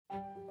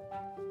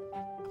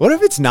What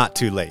if it's not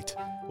too late?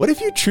 What if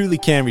you truly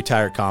can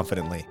retire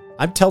confidently?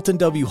 I'm Telton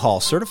W.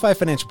 Hall, certified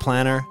financial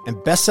planner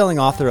and best-selling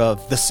author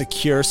of The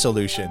Secure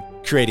Solution,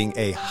 creating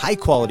a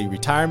high-quality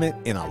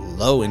retirement in a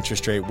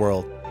low-interest rate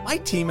world. My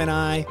team and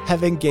I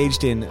have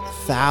engaged in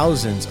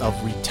thousands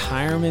of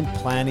retirement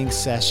planning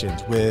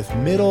sessions with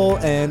middle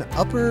and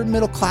upper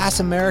middle class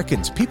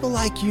Americans, people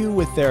like you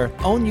with their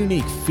own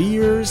unique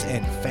fears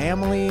and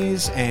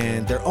families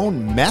and their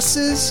own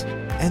messes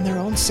and their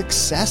own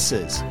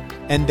successes.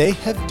 And they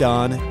have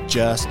done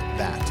just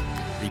that,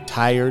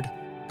 retired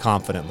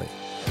confidently.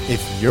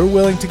 If you're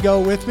willing to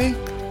go with me,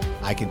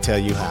 I can tell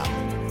you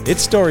how.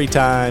 It's story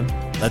time.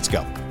 Let's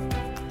go.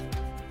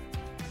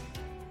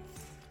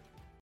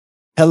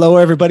 Hello,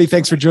 everybody.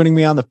 Thanks for joining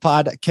me on the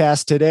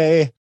podcast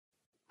today.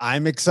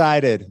 I'm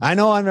excited. I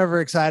know I'm ever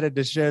excited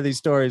to share these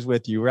stories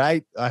with you,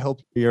 right? I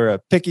hope you're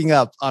picking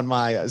up on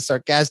my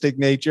sarcastic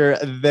nature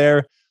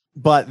there.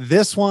 But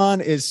this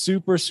one is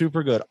super,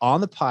 super good.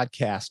 On the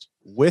podcast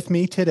with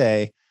me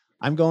today,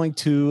 I'm going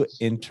to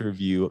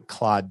interview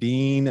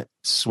Claudine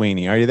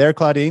Sweeney. Are you there,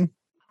 Claudine?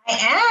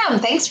 I am.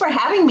 Thanks for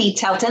having me,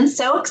 Telton.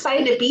 So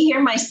excited to be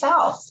here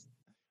myself.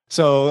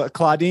 So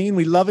Claudine,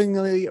 we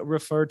lovingly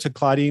refer to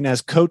Claudine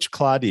as Coach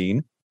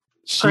Claudine.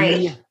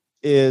 She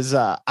is,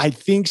 I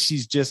think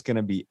she's just going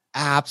to be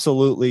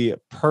absolutely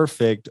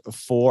perfect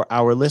for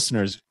our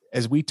listeners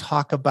as we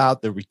talk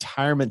about the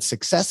retirement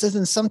successes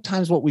and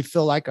sometimes what we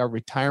feel like our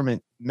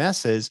retirement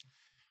messes.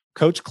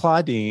 Coach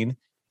Claudine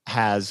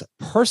has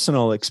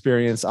personal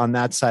experience on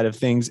that side of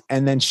things.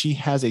 And then she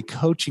has a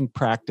coaching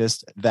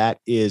practice that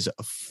is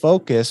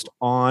focused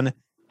on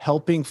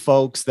helping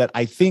folks that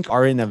I think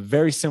are in a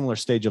very similar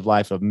stage of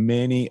life of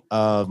many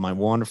of my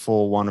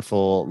wonderful,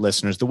 wonderful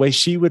listeners. The way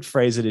she would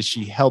phrase it is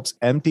she helps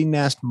empty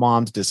nest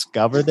moms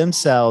discover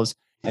themselves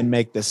and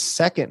make the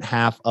second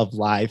half of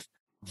life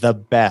the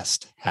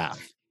best half.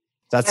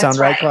 Does that sound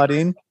right,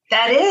 Claudine?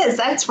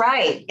 That's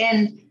right.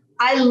 And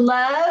I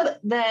love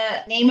the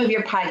name of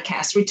your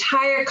podcast,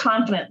 Retire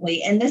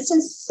Confidently. And this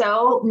is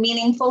so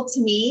meaningful to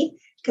me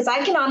because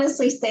I can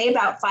honestly say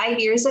about 5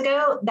 years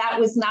ago, that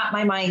was not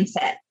my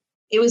mindset.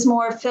 It was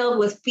more filled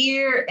with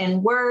fear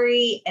and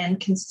worry and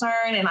concern.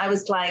 And I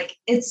was like,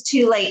 it's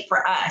too late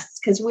for us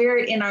because we're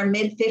in our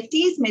mid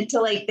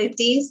to late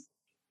 50s.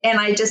 And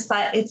I just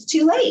thought it's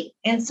too late.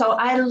 And so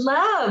I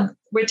love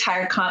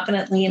Retire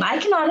Confidently. And I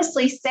can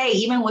honestly say,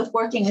 even with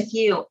working with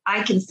you,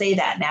 I can say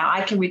that now.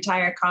 I can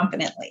retire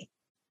confidently.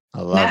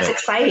 I love it. That's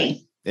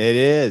exciting. It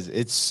is.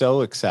 It's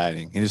so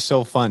exciting. It is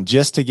so fun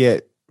just to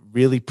get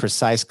really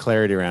precise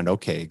clarity around,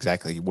 okay,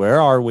 exactly where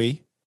are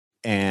we?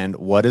 And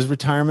what does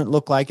retirement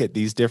look like at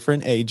these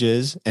different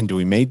ages? And do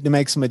we need to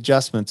make some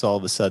adjustments? All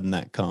of a sudden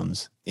that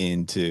comes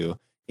into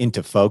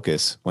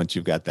focus once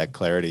you've got that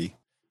clarity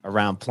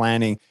around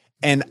planning.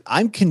 And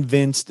I'm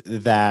convinced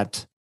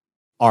that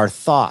our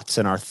thoughts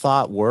and our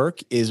thought work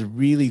is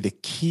really the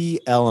key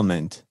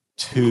element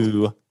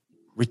to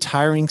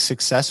retiring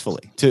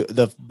successfully. To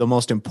the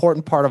most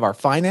important part of our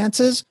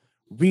finances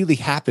really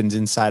happens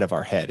inside of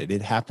our head.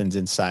 It happens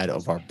inside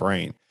of our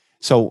brain.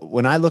 So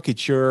when I look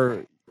at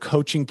your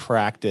coaching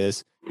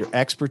practice, your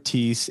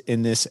expertise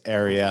in this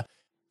area,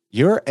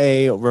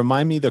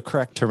 remind me the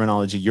correct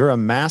terminology. You're a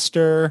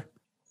master.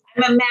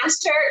 I'm a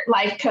master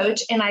life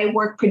coach, and I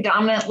work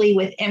predominantly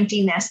with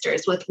empty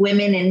nesters, with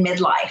women in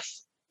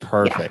midlife.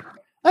 Perfect. Yeah.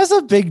 That's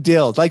a big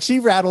deal. Like she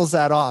rattles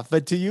that off.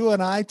 But to you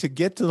and I, to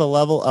get to the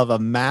level of a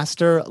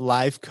master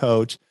life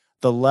coach,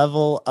 the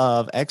level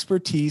of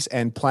expertise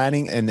and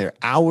planning and their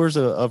hours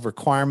of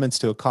requirements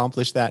to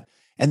accomplish that,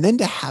 and then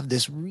to have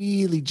this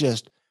really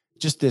just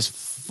this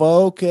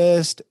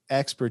focused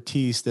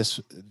expertise,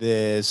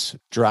 this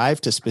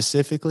drive to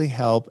specifically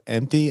help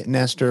empty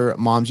nester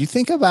moms. You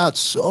think about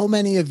so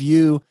many of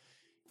you're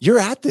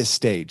at this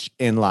stage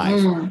in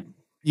life.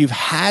 You've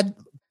had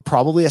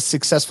probably a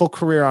successful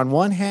career on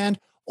one hand,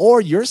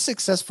 or your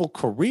successful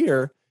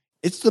career,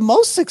 it's the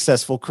most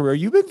successful career.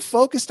 You've been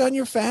focused on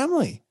your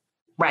family.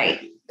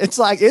 Right. It's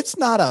like, it's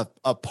not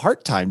a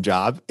part-time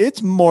job.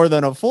 It's more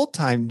than a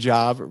full-time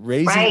job,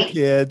 raising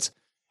kids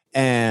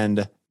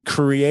and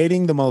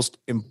creating the most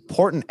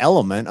important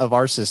element of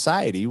our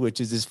society, which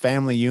is this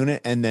family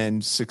unit, and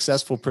then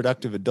successful,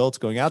 productive adults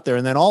going out there.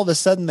 And then all of a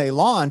sudden they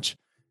launch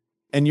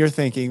and you're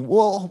thinking,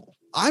 well,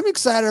 I'm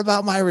excited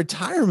about my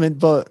retirement,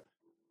 but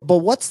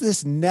what's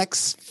this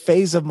next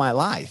phase of my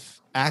life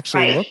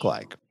actually look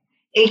like?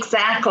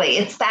 Exactly.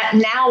 It's that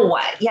now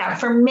what? Yeah.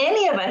 For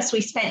many of us, we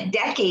spent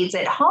decades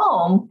at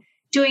home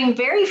doing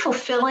very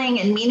fulfilling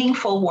and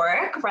meaningful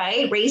work,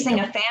 right? Raising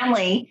a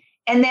family.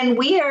 And then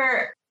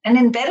and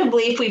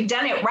inevitably, if we've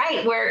done it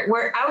right,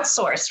 we're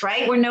outsourced,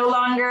 right? We're no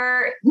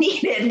longer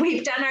needed.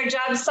 We've done our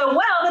job so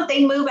well that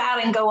they move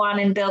out and go on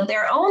and build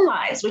their own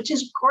lives, which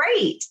is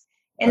great.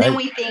 And then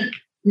we think,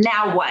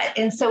 now what?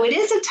 And so it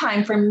is a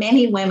time for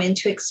many women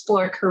to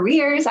explore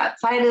careers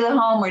outside of the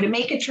home or to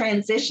make a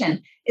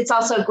transition. It's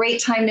also a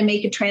great time to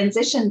make a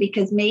transition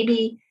because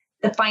maybe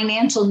the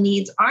financial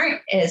needs aren't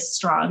as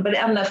strong. But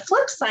on the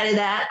flip side of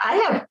that, I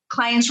have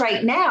clients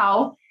right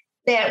now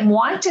that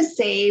want to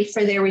save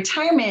for their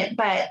retirement,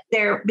 but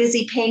they're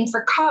busy paying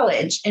for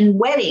college and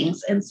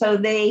weddings. And so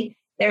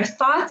their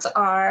thoughts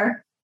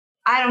are,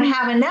 I don't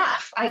have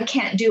enough. I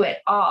can't do it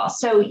all.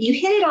 So you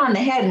hit it on the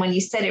head when you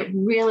said it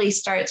really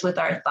starts with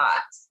our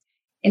thoughts.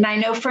 And I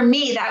know for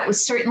me, that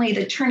was certainly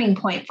the turning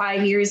point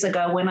 5 years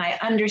ago when I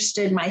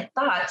understood my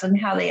thoughts and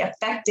how they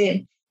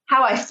affected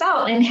how I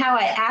felt and how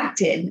I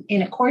acted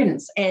in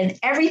accordance. And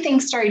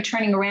everything started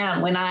turning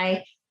around when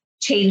I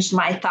changed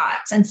my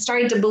thoughts and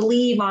started to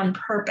believe on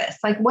purpose.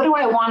 Like, what do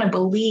I want to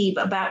believe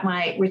about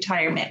my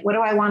retirement? What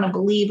do I want to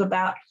believe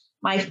about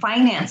my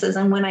finances?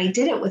 And when I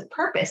did it with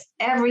purpose,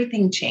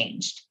 everything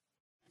changed.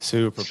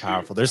 Super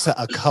powerful. There's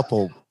a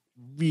couple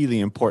really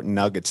important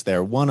nuggets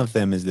there. One of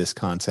them is this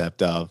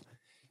concept of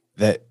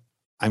that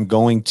I'm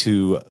going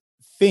to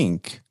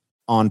think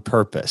on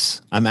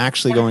purpose. I'm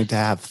actually going to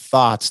have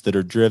thoughts that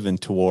are driven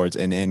towards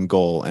an end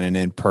goal and an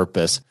end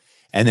purpose.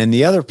 And then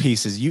the other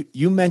piece is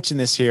you mentioned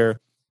this here.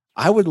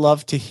 I would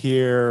love to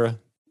hear,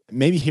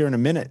 maybe here in a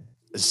minute,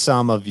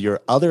 some of your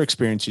other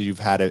experiences you've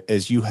had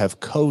as you have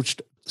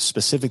coached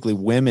specifically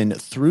women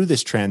through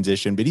this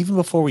transition. But even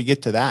before we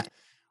get to that,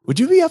 would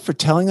you be up for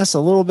telling us a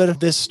little bit of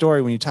this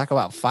story when you talk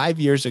about 5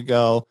 years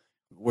ago,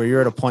 where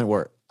you're at a point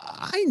where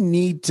I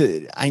need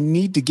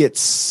to get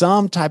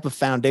some type of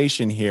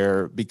foundation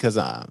here because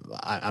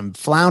I'm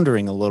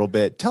floundering a little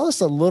bit. Tell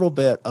us a little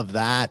bit of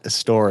that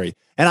story.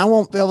 And I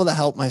won't be able to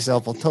help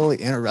myself. I'll totally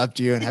interrupt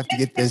you and have to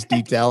get this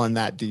detail and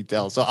that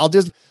detail. So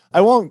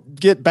I won't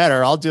get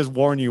better. I'll just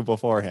warn you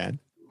beforehand.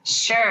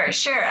 Sure.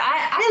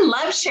 I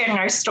love sharing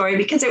our story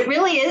because it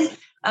really is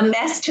a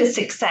mess to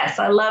success.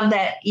 I love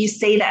that you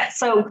say that.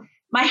 So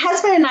my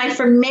husband and I,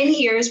 for many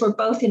years, were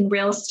both in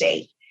real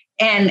estate.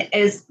 And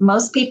as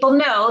most people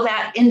know,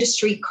 that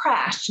industry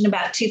crashed in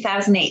about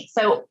 2008.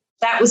 So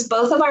that was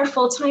both of our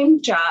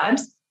full-time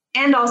jobs,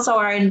 and also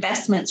our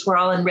investments were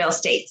all in real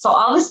estate. So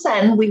all of a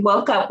sudden we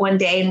woke up one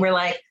day and we're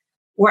like,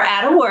 we're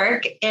out of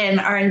work and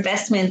our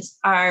investments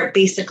are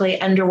basically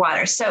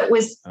underwater. So it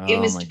was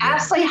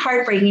absolutely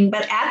heartbreaking.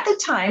 But at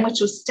the time, which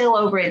was still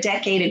over a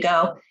decade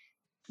ago,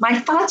 my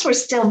thoughts were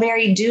still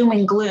very doom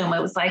and gloom.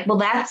 It was like, well,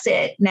 that's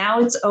it. Now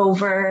it's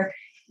over.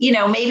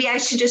 Maybe I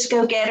should just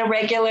go get a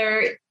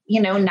regular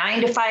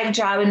 9-to-5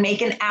 job and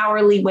make an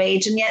hourly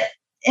wage.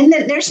 And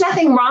there's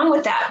nothing wrong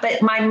with that.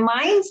 But my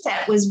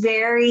mindset was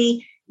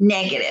very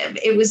negative.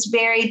 It was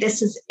very,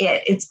 this is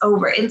it, it's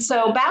over. And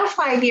so about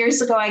 5 years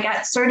ago, I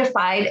got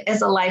certified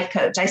as a life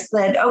coach. I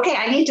said, okay,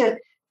 I need to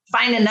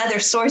find another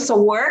source of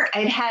work.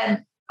 I'd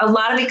had a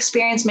lot of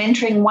experience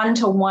mentoring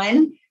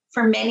one-to-one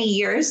for many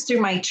years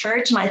through my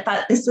church. And I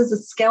thought, this is a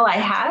skill I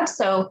have.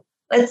 So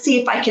let's see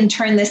if I can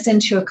turn this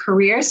into a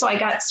career. So I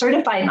got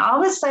certified, and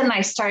all of a sudden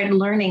I started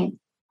learning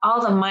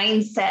all the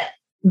mindset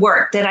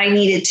work that I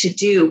needed to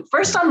do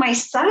first on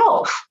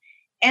myself.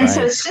 And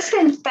so it's just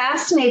been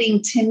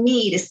fascinating to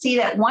me to see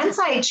that once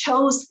I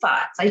chose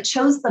thoughts, I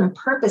chose them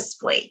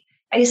purposefully.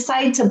 I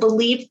decided to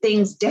believe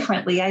things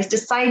differently. I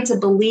decided to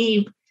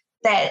believe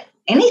that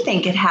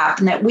anything could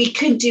happen, that we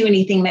could do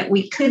anything, that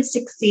we could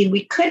succeed,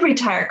 we could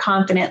retire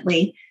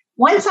confidently.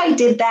 Once I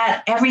did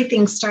that,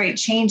 everything started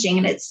changing.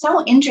 And it's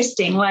so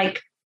interesting.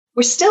 Like,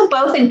 we're still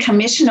both in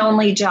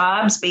commission-only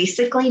jobs,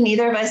 basically.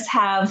 Neither of us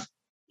have,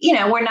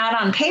 we're not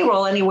on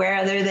payroll anywhere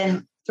other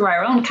than through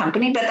our own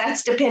company, but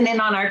that's dependent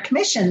on our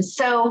commissions.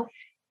 So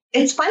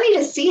it's funny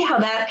to see how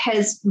that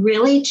has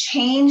really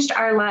changed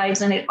our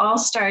lives. And it all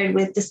started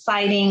with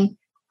deciding,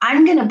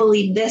 I'm going to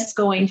believe this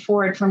going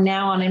forward from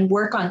now on and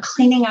work on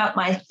cleaning out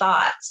my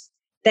thoughts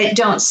that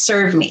don't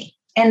serve me.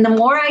 And the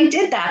more I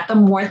did that, the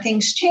more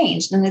things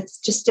changed. And it's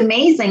just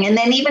amazing. And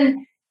then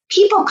even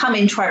people come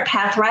into our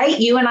path, right?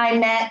 You and I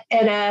met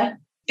at a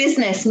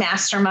business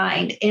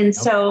mastermind. And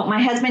so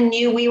my husband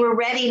knew we were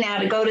ready now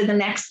to go to the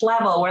next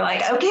level. We're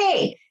like,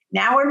 okay,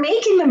 now we're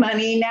making the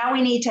money. Now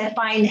we need to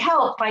find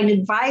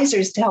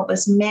advisors to help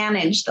us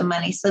manage the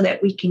money so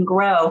that we can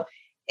grow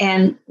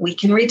and we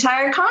can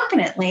retire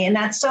confidently. And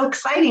that's so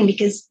exciting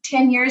because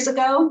 10 years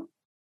ago,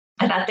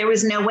 I thought there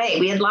was no way.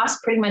 We had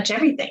lost pretty much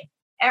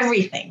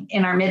everything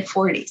in our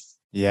mid-40s.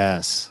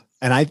 Yes.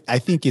 And I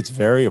think it's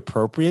very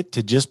appropriate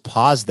to just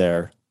pause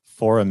there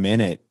for a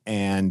minute.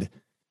 And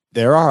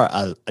there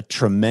are a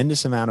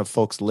tremendous amount of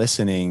folks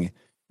listening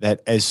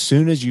that as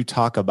soon as you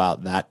talk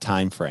about that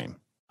time frame,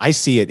 I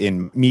see it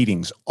in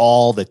meetings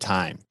all the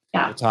time.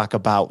 Yeah. We'll talk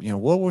about,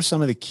 what were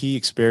some of the key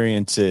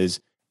experiences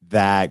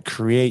that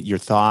create your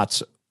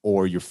thoughts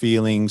or your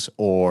feelings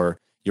or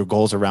your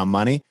goals around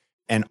money?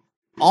 And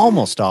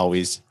almost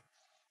always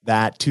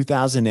that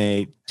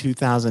 2008,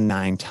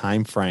 2009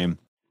 timeframe,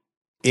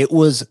 it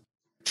was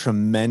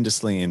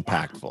tremendously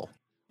impactful.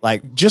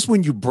 Like, just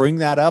when you bring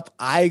that up,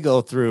 I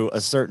go through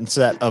a certain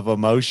set of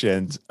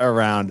emotions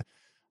around,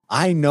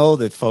 I know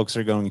that folks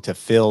are going to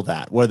feel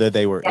that, whether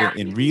they were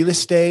in real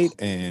estate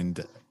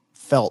and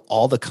felt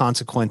all the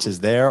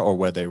consequences there, or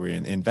whether they were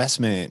in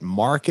investment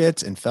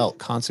markets and felt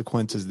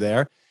consequences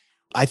there.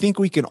 I think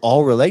we can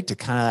all relate to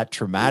kind of that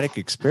traumatic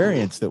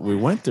experience that we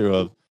went through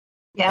of,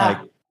 like,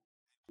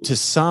 to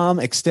some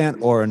extent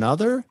or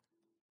another,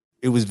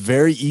 it was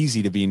very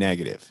easy to be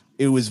negative.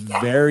 It was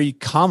very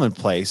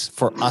commonplace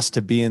for us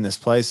to be in this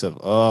place of,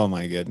 oh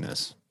my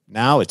goodness,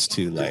 now it's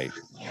too late.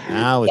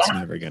 Now it's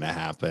never going to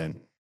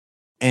happen.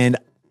 And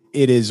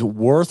it is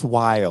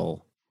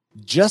worthwhile,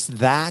 just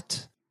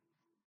that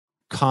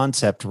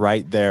concept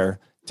right there,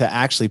 to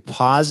actually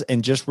pause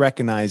and just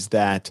recognize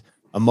that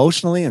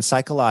emotionally and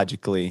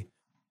psychologically,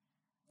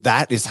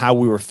 that is how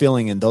we were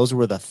feeling. And those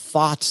were the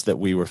thoughts that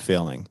we were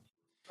feeling.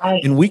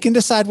 Right. And we can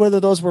decide whether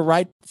those were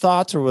right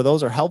thoughts or whether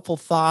those are helpful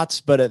thoughts.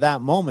 But at that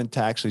moment,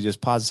 to actually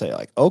just pause and say,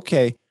 like,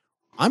 okay,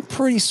 I'm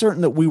pretty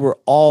certain that we were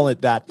all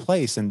at that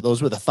place. And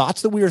those were the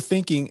thoughts that we were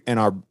thinking, and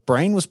our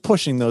brain was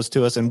pushing those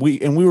to us, and we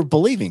were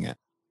believing it.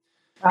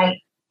 Right.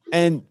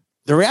 And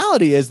the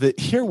reality is that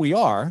here we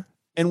are,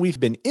 and we've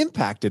been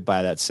impacted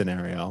by that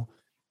scenario,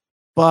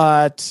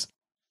 but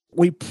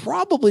we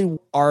probably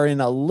are in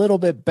a little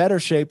bit better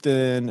shape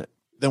than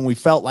we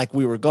felt like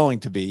we were going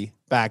to be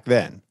back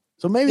then.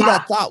 So maybe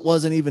that thought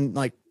wasn't even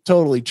like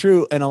totally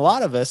true. And a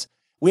lot of us,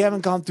 we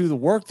haven't gone through the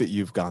work that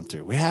you've gone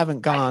through. We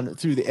haven't gone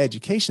through the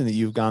education that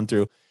you've gone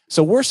through.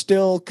 So we're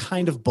still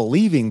kind of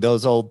believing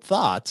those old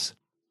thoughts.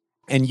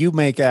 And you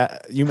make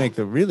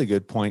the really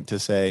good point to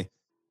say,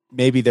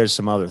 maybe there's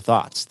some other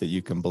thoughts that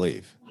you can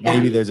believe.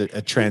 Maybe there's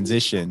a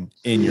transition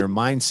in your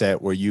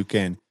mindset where you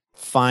can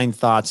find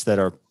thoughts that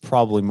are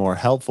probably more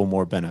helpful,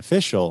 more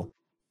beneficial,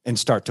 and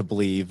start to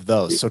believe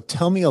those. So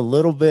tell me a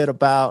little bit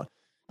about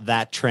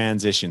that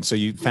transition. So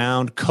you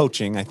found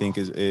coaching, I think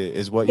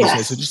is what you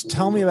said. So just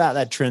tell me about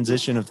that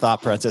transition of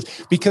thought process,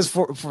 because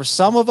for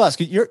some of us,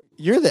 you're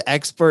the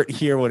expert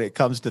here when it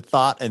comes to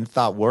thought and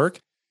thought work.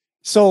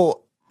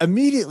 So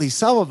immediately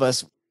some of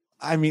us,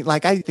 I mean,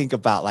 like I think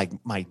about like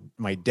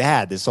my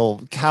dad, this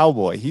old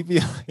cowboy, he'd be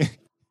like,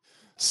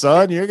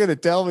 son, you're going to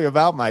tell me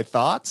about my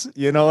thoughts.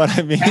 You know what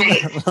I mean?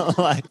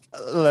 Right.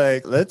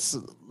 like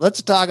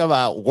let's talk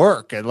about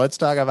work, and let's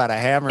talk about a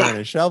hammer and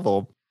a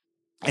shovel.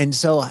 And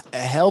so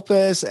help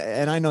us.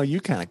 And I know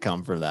you kind of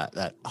come from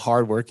that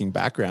hardworking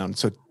background.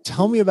 So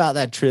tell me about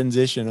that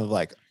transition of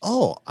like,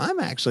 oh, I'm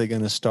actually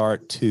going to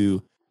start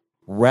to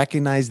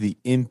recognize the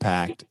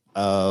impact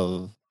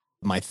of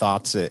my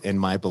thoughts and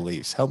my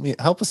beliefs. Help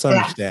us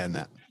understand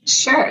that.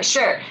 Sure.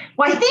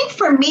 Well, I think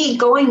for me,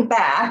 going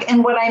back,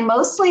 and what I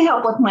mostly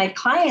help with my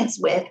clients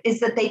with is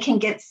that they can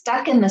get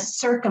stuck in the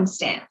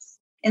circumstance.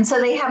 And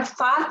so they have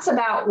thoughts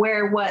about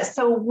where it was.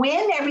 So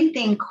when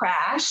everything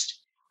crashed,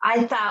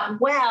 I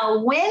thought,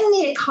 well, when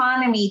the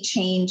economy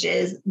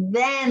changes,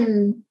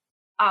 then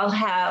I'll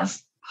have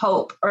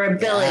hope or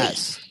ability.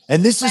 Yes.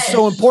 And this is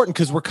so important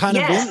because we're kind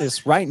of in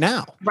this right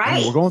now. Right. I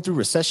mean, we're going through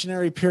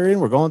recessionary period.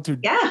 We're going through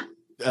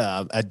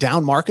a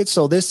down market.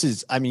 So this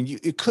is, I mean,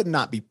 it could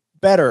not be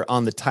better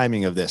on the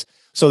timing of this.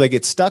 So they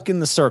get stuck in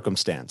the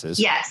circumstances.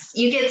 Yes.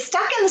 You get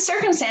stuck in the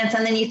circumstance,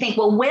 and then you think,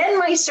 well, when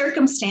my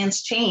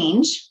circumstance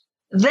change,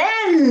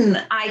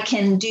 then I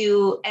can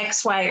do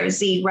X, Y, or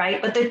Z,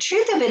 right? But the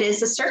truth of it is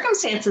the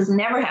circumstances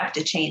never have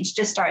to change,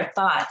 just our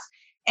thoughts.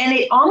 And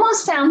it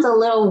almost sounds a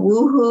little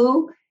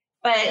woohoo,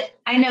 but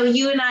I know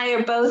you and I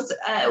are both,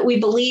 we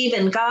believe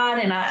in God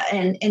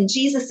and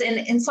Jesus.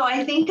 And so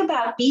I think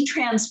about be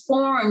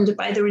transformed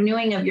by the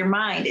renewing of your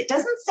mind. It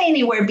doesn't say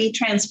anywhere be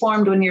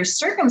transformed when your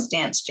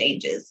circumstance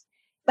changes,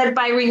 but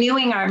by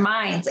renewing our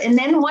minds. And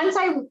then once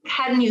I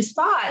had new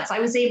thoughts, I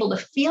was able to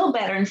feel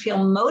better and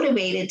feel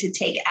motivated to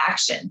take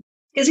action.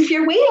 Because if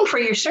you're waiting for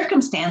your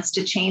circumstance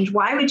to change,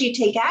 why would you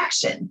take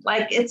action?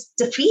 Like, it's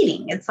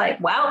defeating. It's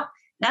like, well,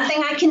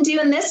 nothing I can do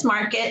in this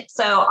market,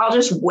 so I'll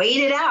just wait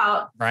it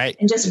out, right?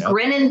 And just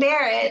grin and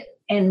bear it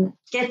and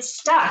get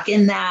stuck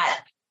in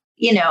that,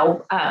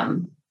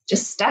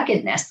 just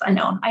stuckedness.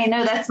 I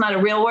know that's not a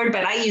real word,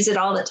 but I use it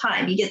all the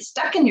time. You get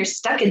stuck in your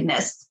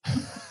stuckedness.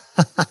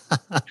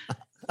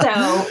 So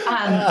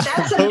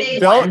that's a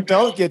big one.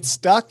 Don't get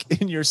stuck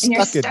in your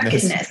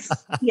stuckedness.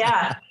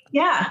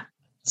 Yeah.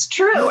 It's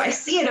true. I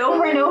see it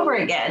over and over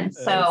again.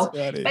 So,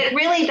 but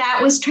really that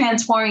was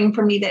transforming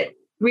for me, that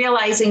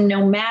realizing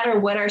no matter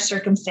what our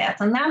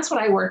circumstance, and that's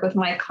what I work with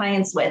my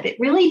clients with. It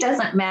really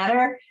doesn't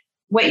matter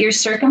what your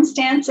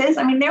circumstance is.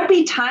 I mean, there'll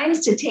be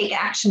times to take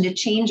action to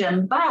change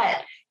them,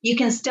 but you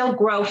can still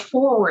grow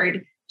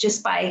forward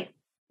just by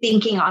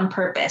thinking on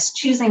purpose,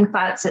 choosing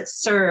thoughts that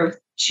serve,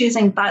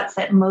 choosing thoughts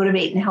that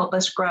motivate and help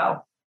us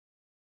grow.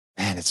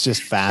 Man, it's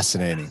just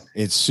fascinating.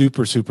 It's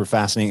super, super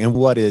fascinating. And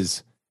what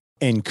is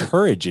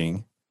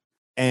encouraging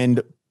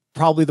and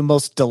probably the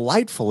most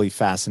delightfully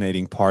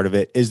fascinating part of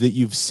it is that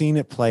you've seen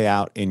it play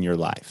out in your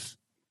life.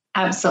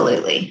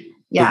 Absolutely.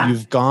 Yeah. That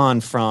you've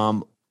gone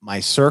from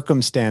my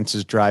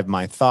circumstances drive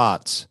my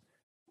thoughts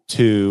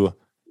to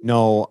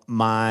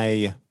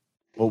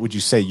what would you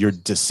say? Your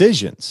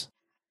decisions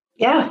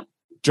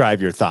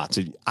drive your thoughts.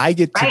 I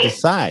get to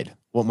decide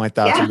what my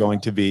thoughts are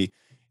going to be.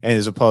 And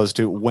as opposed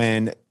to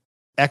when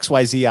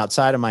XYZ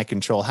outside of my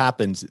control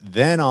happens,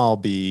 then I'll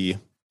be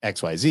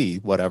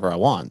XYZ, whatever I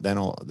want. Then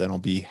I'll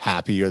be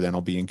happy, or then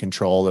I'll be in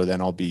control, or then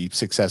I'll be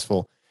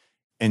successful.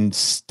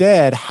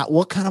 Instead,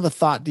 what kind of a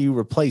thought do you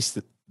replace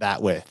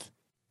that with?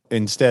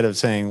 Instead of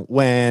saying,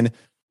 when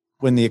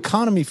when the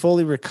economy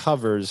fully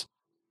recovers,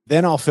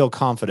 then I'll feel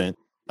confident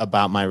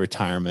about my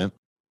retirement.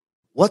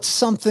 What's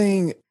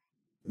something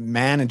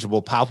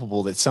manageable,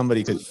 palpable that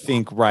somebody could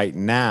think right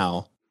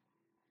now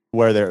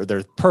where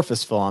they're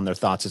purposeful on their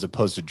thoughts as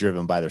opposed to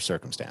driven by their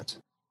circumstance?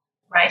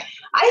 Right.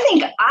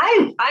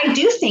 I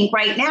do think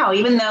right now,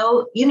 even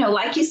though,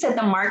 like you said,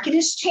 the market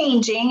is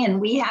changing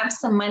and we have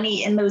some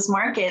money in those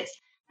markets,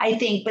 I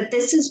think, but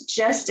this is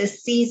just a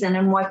season,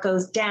 and what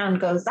goes down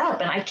goes up.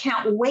 And I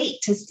can't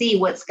wait to see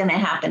what's going to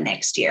happen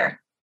next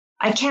year.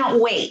 I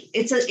can't wait.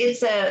 It's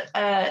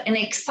an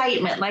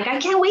excitement. Like, I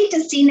can't wait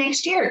to see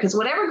next year, because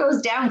whatever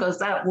goes down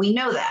goes up. We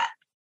know that.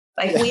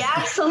 Like, we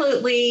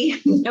absolutely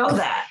know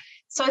that.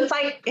 So it's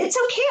like, it's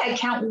okay. I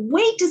can't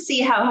wait to see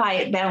how high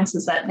it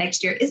bounces up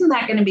next year. Isn't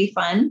that going to be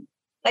fun?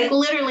 Like,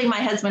 literally,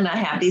 my husband and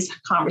I have these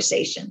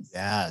conversations.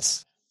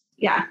 Yes.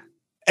 Yeah.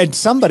 And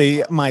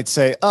somebody might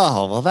say,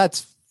 oh, well,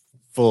 that's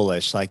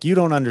foolish. Like, you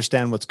don't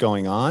understand what's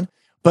going on.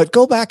 But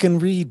go back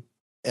and read.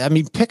 I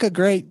mean, pick a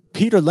great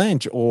Peter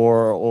Lynch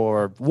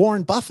or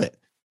Warren Buffett.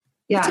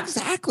 Yeah. That's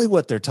exactly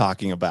what they're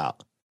talking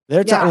about.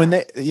 They're when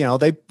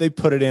they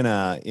put it in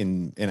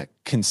a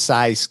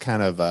concise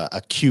kind of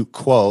a cute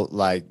quote,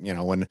 like,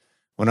 when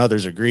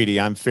others are greedy,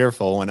 I'm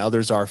fearful. When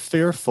others are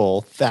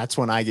fearful, that's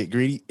when I get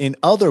greedy. In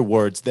other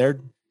words, they're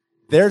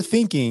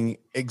thinking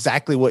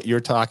exactly what you're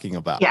talking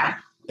about. Yeah.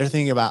 They're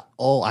thinking about,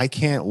 oh, I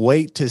can't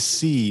wait to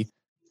see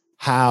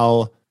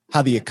how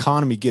the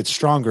economy gets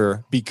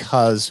stronger,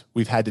 because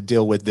we've had to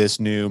deal with this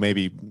new,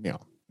 maybe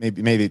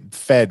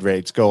Fed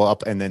rates go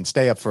up and then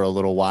stay up for a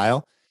little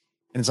while.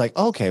 And it's like,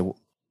 okay, well,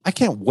 I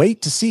can't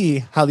wait to see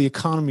how the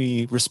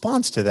economy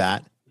responds to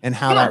that and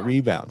how that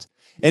rebounds.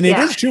 And it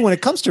is true when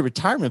it comes to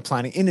retirement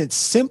planning, in its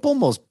simple,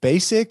 most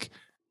basic,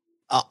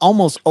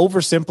 almost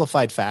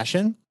oversimplified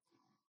fashion.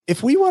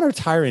 If we want to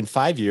retire in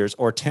 5 years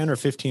or 10 or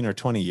 15 or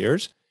 20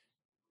 years,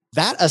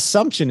 that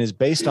assumption is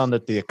based on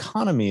that the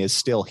economy is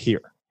still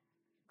here.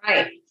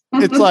 Right.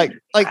 It's like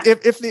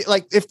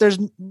if there's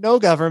no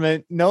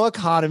government, no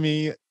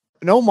economy,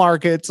 no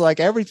markets, like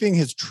everything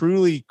has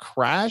truly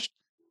crashed,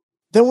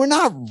 then we're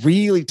not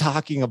really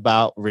talking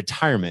about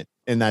retirement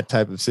in that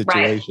type of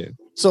situation. Right.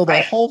 So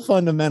the whole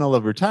fundamental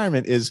of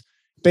retirement is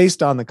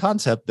based on the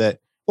concept that,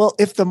 well,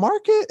 if the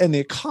market and the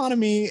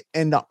economy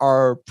and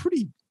our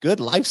pretty good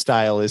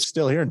lifestyle is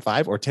still here in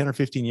 5 or 10 or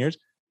 15 years,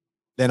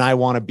 then I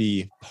want to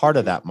be part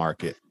of that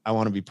market. I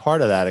want to be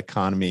part of that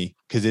economy,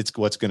 because it's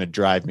what's going to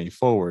drive me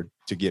forward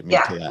to get me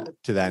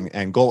to that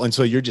end goal. And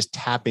so you're just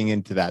tapping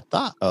into that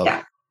thought of,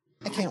 I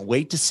can't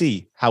wait to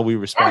see how we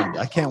respond.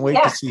 I can't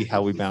wait to see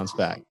how we bounce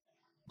back.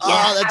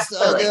 Oh, that's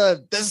absolutely so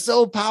good. That's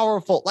so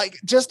powerful. Like,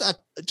 just a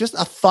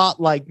thought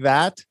like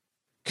that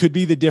could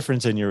be the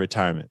difference in your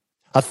retirement.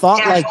 A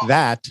thought like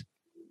that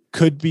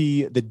could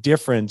be the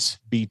difference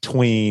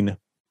between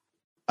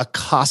a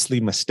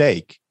costly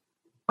mistake,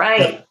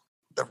 right,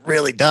 that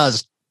really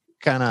does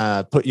kind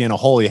of put you in a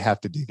hole you have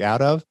to dig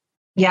out of,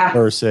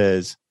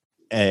 versus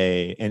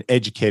an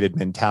educated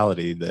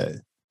mentality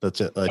that lets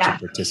you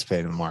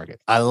participate in the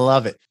market. I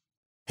love it.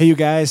 Hey, you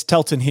guys,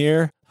 Telton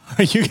here.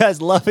 Are you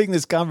guys loving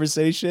this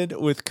conversation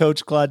with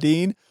Coach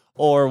Claudine,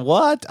 or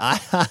what?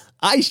 I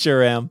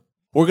sure am.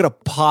 We're going to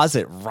pause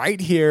it right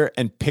here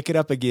and pick it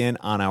up again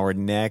on our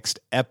next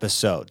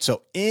episode.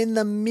 So in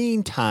the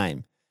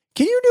meantime,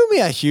 can you do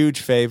me a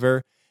huge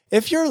favor?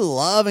 If you're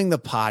loving the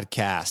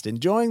podcast,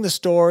 enjoying the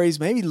stories,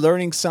 maybe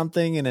learning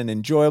something in an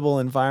enjoyable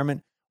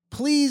environment,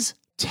 please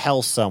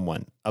tell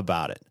someone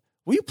about it.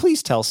 Will you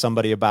please tell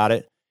somebody about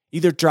it?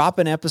 Either drop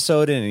an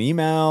episode in an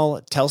email,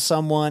 tell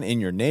someone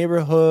in your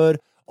neighborhood,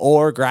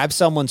 or grab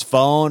someone's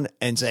phone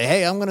and say,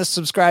 hey, I'm going to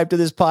subscribe to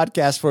this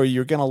podcast for you.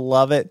 You're going to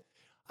love it.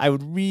 I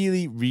would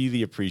really,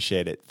 really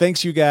appreciate it.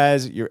 Thanks, you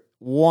guys. You're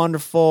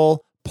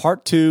wonderful.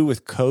 Part 2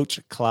 with Coach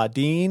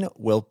Claudine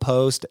will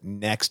post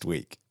next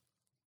week.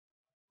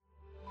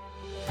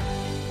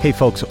 Hey,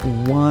 folks,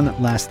 one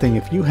last thing.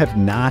 If you have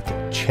not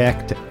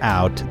checked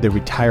out the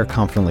Retire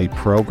Confidently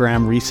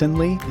program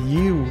recently,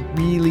 you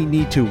really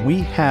need to. We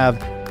have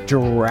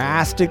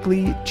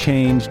drastically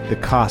changed the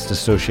cost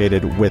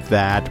associated with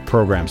that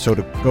program. So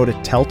to go to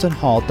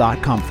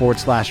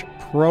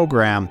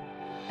teltonhall.com/program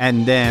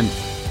and then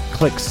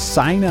click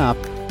sign up,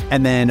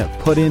 and then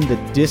put in the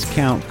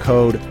discount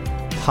code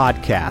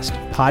podcast,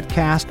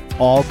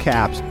 all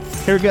caps.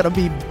 You're going to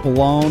be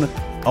blown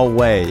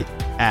away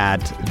at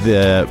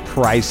the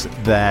price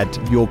that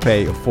you'll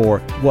pay for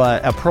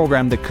what a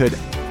program that could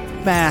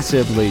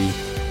massively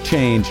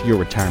change your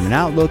retirement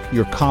outlook,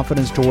 your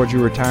confidence towards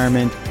your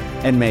retirement,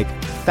 and make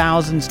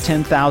thousands,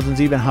 10,000s,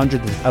 even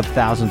hundreds of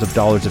thousands of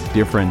dollars of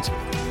difference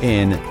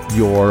in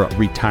your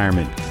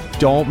retirement.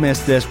 Don't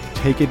miss this.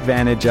 Take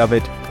advantage of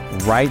it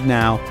right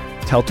now.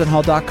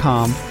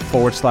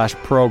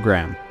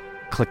 teltonhall.com/program.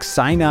 Click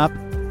sign up.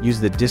 Use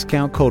the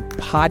discount code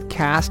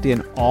podcast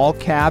in all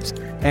caps.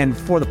 And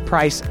for the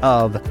price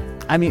of,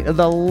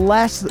 the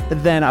less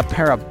than a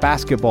pair of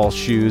basketball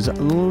shoes,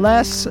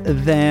 less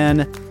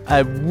than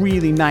a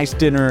really nice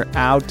dinner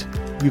out,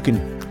 you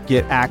can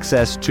get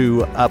access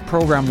to a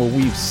program where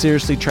we've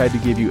seriously tried to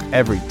give you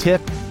every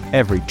tip,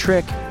 every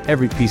trick,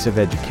 every piece of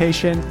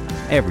education,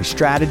 every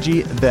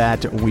strategy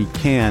that we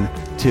can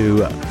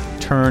to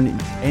turn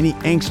any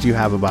angst you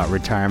have about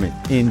retirement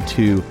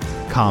into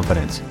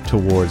confidence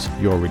towards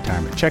your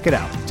retirement. Check it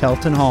out,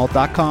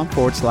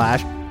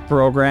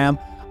 teltonhall.com/program.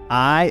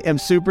 I am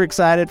super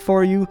excited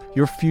for you.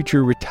 Your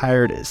future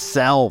retired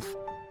self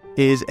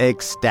is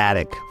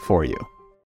ecstatic for you.